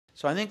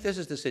So I think this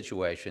is the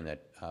situation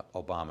that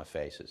Obama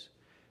faces.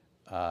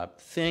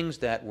 Things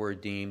that were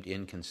deemed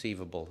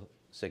inconceivable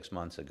 6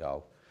 months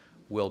ago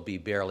will be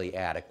barely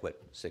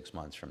adequate 6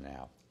 months from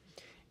now.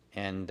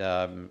 And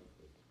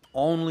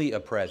only a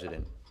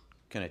president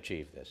can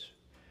achieve this.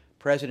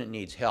 President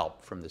needs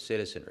help from the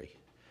citizenry.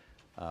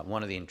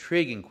 One of the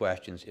intriguing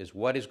questions is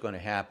what is going to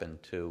happen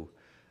to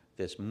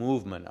this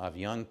movement of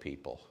young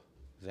people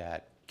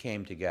that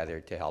came together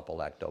to help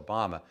elect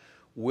Obama.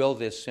 Will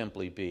this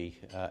simply be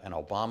an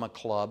Obama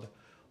club,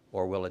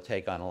 or will it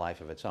take on a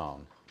life of its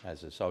own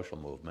as a social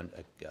movement,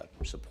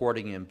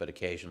 supporting him but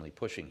occasionally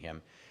pushing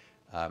him,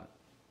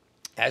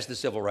 as the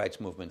civil rights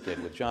movement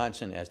did with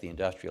Johnson, as the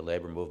industrial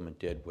labor movement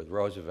did with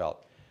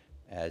Roosevelt,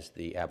 as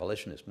the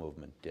abolitionist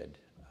movement did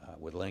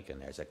with Lincoln?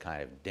 There's a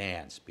kind of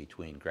dance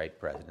between great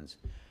presidents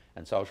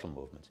and social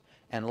movements.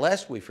 And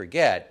lest we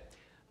forget,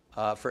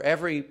 for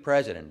every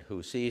president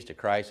who seized a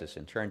crisis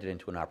and turned it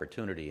into an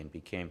opportunity and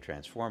became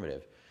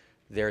transformative,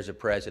 there's a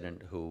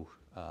president who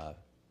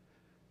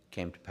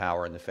came to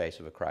power in the face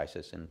of a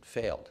crisis and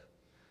failed.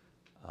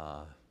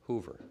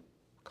 Hoover,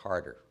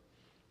 Carter,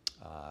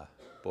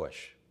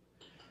 Bush,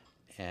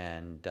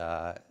 and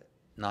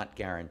not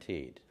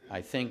guaranteed.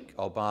 I think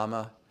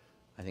Obama,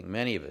 I think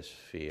many of us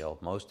feel,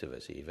 most of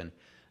us even,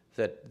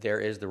 that there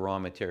is the raw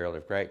material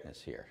of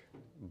greatness here,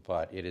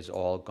 but it is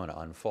all going to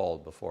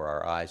unfold before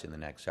our eyes in the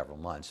next several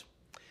months.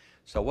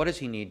 So what does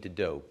he need to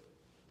do?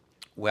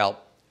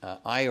 Well,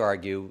 I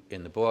argue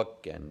in the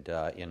book and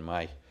in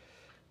my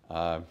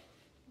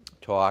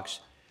talks,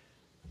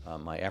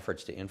 my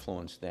efforts to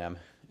influence them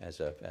as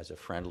a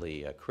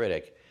friendly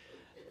critic,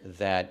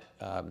 that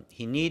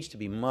he needs to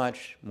be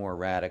much more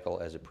radical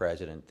as a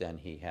president than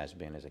he has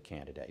been as a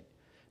candidate.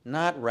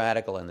 Not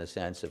radical in the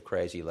sense of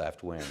crazy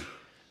left wing,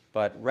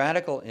 but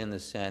radical in the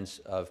sense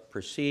of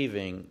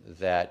perceiving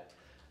that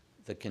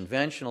the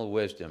conventional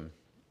wisdom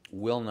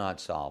will not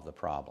solve the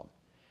problem.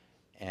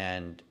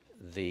 And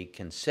the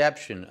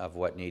conception of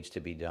what needs to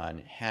be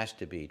done has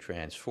to be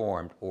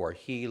transformed, or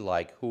he,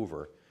 like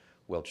Hoover,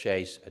 will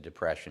chase a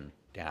depression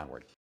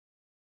downward.